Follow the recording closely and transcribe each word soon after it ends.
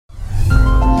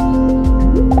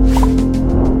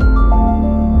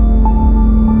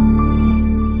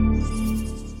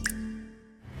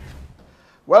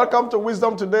Welcome to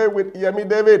Wisdom Today with Yemi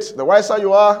David. The wiser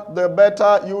you are, the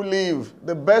better you live.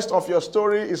 The best of your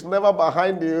story is never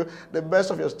behind you. The best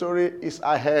of your story is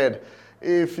ahead.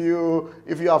 If you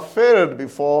have failed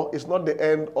before, it's not the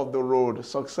end of the road.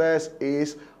 Success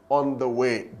is on the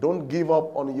way. Don't give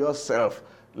up on yourself.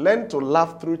 Learn to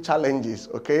laugh through challenges,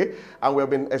 okay? And we've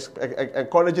been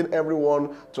encouraging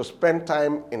everyone to spend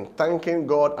time in thanking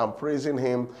God and praising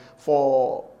Him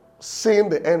for seeing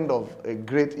the end of a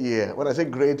great year. When I say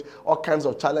great, all kinds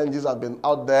of challenges have been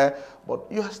out there, but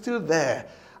you are still there.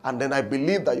 And then I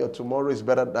believe that your tomorrow is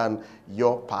better than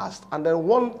your past. And then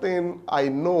one thing I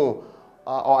know,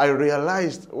 or I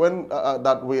realized when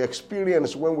that we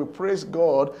experience when we praise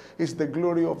God is the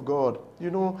glory of God. You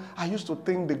know, I used to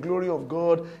think the glory of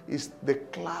God is the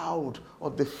cloud or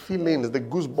the feelings, the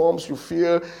goosebumps you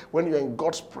feel when you're in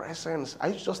God's presence. I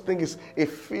used to just think it's a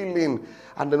feeling.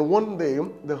 And then one day,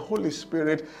 the Holy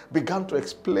Spirit began to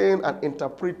explain and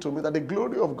interpret to me that the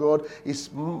glory of God is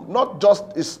not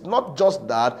just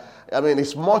that. I mean,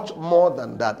 it's much more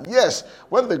than that. Yes,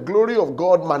 when the glory of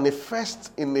God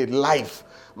manifests in a life,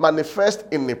 manifest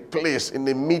in a place, in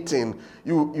a meeting,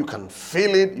 you can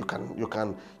feel it, you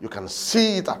can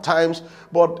see it at times,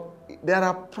 but there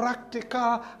are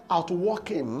practical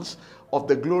outworkings of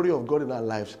the glory of God in our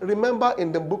lives. Remember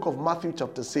in the book of Matthew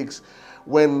chapter 6,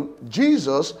 when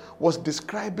Jesus was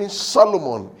describing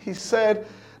Solomon, he said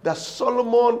that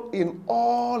Solomon in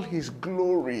all his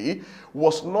glory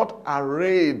was not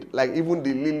arrayed like even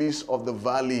the lilies of the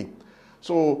valley.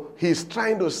 So he's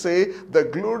trying to say the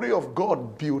glory of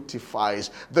God beautifies.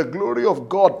 The glory of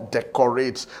God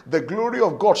decorates. The glory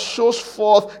of God shows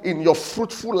forth in your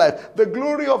fruitful life. The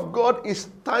glory of God is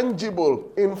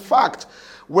tangible. In fact,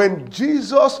 when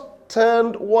Jesus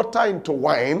turned water into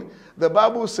wine, the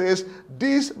Bible says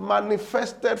this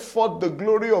manifested forth the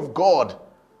glory of God.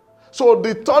 So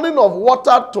the turning of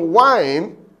water to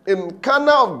wine in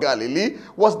Cana of Galilee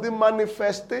was the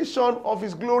manifestation of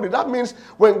His glory. That means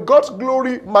when God's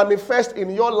glory manifests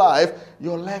in your life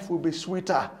will be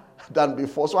sweeter than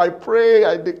before. So I pray,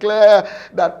 I declare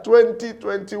that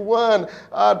 2021,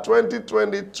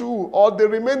 2022, or the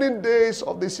remaining days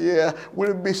of this year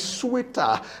will be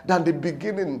sweeter than the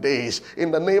beginning days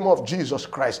in the name of Jesus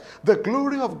Christ. The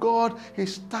glory of God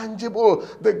is tangible.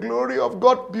 The glory of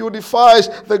God beautifies.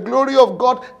 The glory of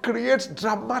God creates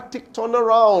dramatic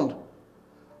turnaround.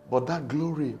 But that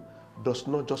glory does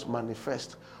not just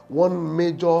manifest. One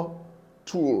major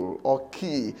tool or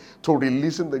key to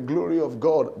releasing the glory of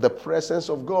God, the presence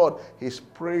of God, is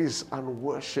praise and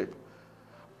worship.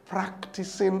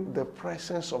 Practicing the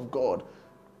presence of God,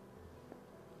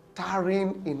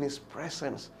 tarrying in His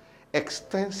presence,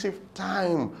 extensive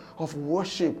time of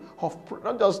worship,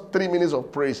 not just 3 minutes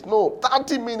of praise, no,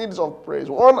 30 minutes of praise,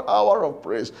 1 hour of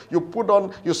praise. You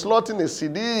slot in a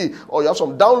CD or you have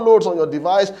some downloads on your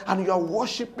device and you are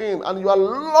worshiping and you are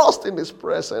lost in His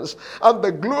presence. And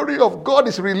the glory of God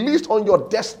is released on your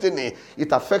destiny.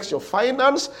 It affects your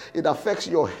finance, it affects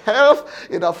your health,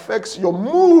 it affects your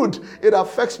mood, it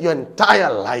affects your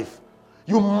entire life.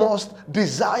 You must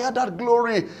desire that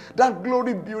glory. That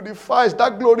glory beautifies.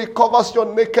 That glory covers your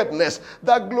nakedness.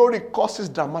 That glory causes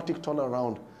dramatic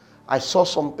turnaround. I saw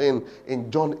something in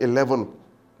John 11,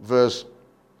 verse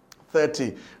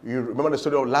 30. You remember the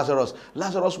story of Lazarus.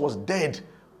 Lazarus was dead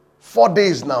 4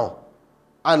 days now.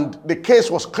 And the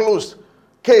case was closed.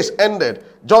 Case ended.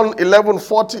 John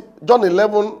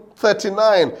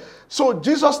 11:39. So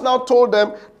Jesus now told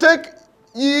them, "Take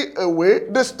ye away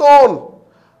the stone."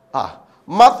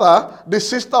 Martha, the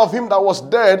sister of him that was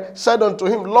dead, said unto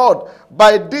him, "Lord,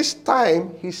 by this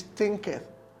time he stinketh."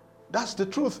 That's the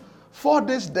truth. 4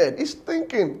 days dead. It's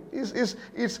stinking. It's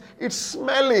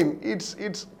smelling.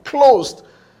 It's closed.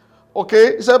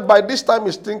 Okay? He said, "By this time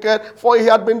he stinketh, for he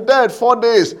had been dead 4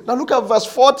 days." Now look at verse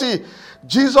 40.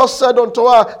 Jesus said unto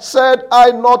her, "Said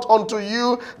I not unto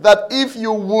you that if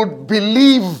you would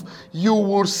believe, you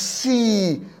will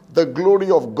see the glory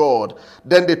of God?"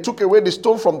 Then they took away the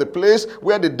stone from the place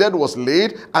where the dead was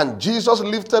laid, and Jesus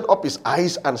lifted up his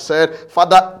eyes and said,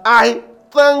 "Father, I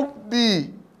thank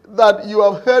thee that you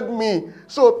have heard me."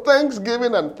 So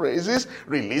thanksgiving and praises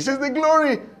releases the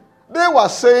glory. They were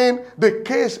saying the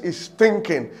case is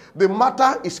stinking. The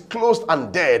matter is closed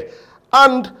and dead.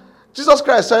 And Jesus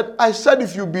Christ said, "I said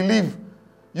if you believe,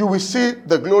 you will see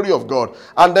the glory of God."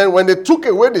 And then when they took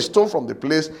away the stone from the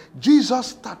place, Jesus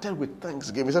started with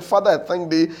thanksgiving. He said, "Father, I thank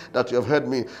thee that you have heard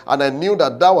me. And I knew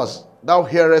that thou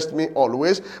hearest me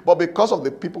always. But because of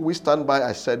the people we stand by,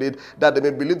 I said it, that they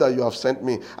may believe that you have sent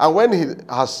me." And when he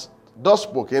has thus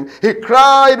spoken, he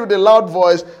cried with a loud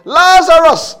voice,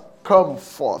 "Lazarus, come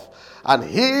forth." And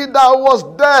he that was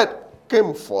dead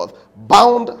came forth,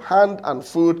 bound hand and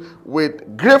foot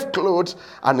with grave clothes,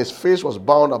 and his face was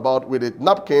bound about with a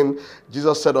napkin.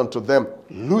 Jesus said unto them,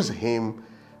 loose him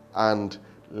and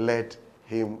let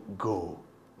him go.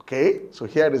 Okay? So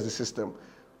here is the system.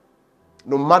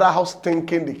 No matter how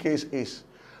stinking the case is,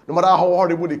 no matter how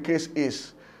horrible the case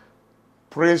is,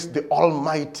 praise the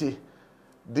Almighty,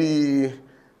 the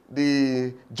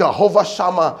Jehovah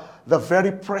Shammah, the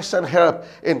very present help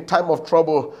in time of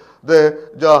trouble, the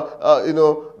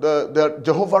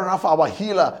Jehovah Rapha, our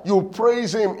healer. You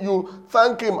praise him, you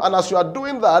thank him, and as you are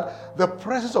doing that, the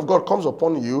presence of God comes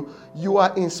upon you. You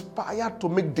are inspired to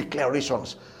make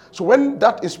declarations. So when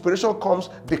that inspiration comes,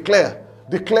 declare,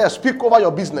 speak over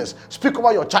your business, speak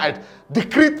over your child,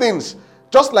 decree things.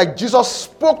 Just like Jesus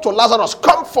spoke to Lazarus,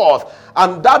 come forth,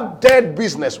 and that dead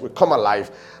business will come alive.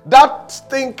 That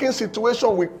stinking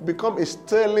situation will become a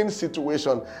sterling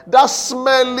situation. That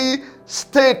smelly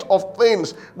state of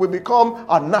things will become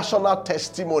a national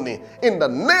testimony in the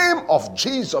name of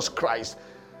Jesus Christ.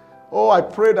 Oh, I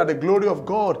pray that the glory of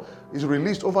God is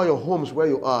released over your homes where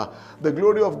you are. The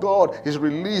glory of God is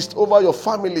released over your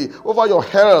family, over your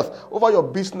health, over your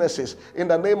businesses in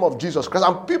the name of Jesus Christ.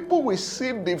 And people will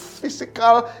see the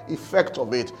physical effect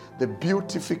of it, the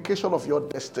beautification of your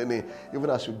destiny, even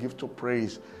as you give to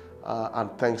praise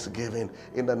and thanksgiving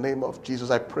in the name of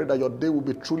Jesus. I pray that your day will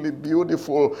be truly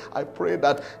beautiful. I pray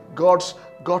that God's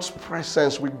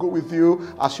presence will go with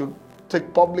you as you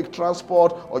take public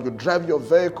transport or you drive your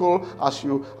vehicle, as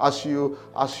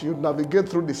you navigate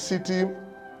through the city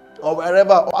or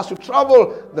wherever, or as you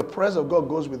travel, the presence of God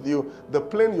goes with you. The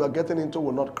plane you are getting into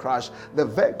will not crash. The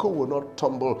vehicle will not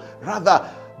tumble. Rather,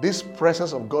 this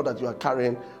presence of God that you are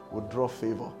carrying will draw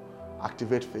favor,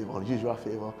 activate favor, unusual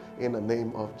favor in the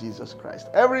name of Jesus Christ.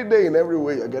 Every day, in every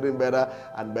way, you're getting better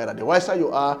and better. The wiser you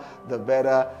are, the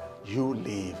better you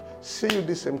live. See you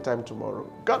this same time tomorrow.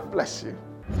 God bless you.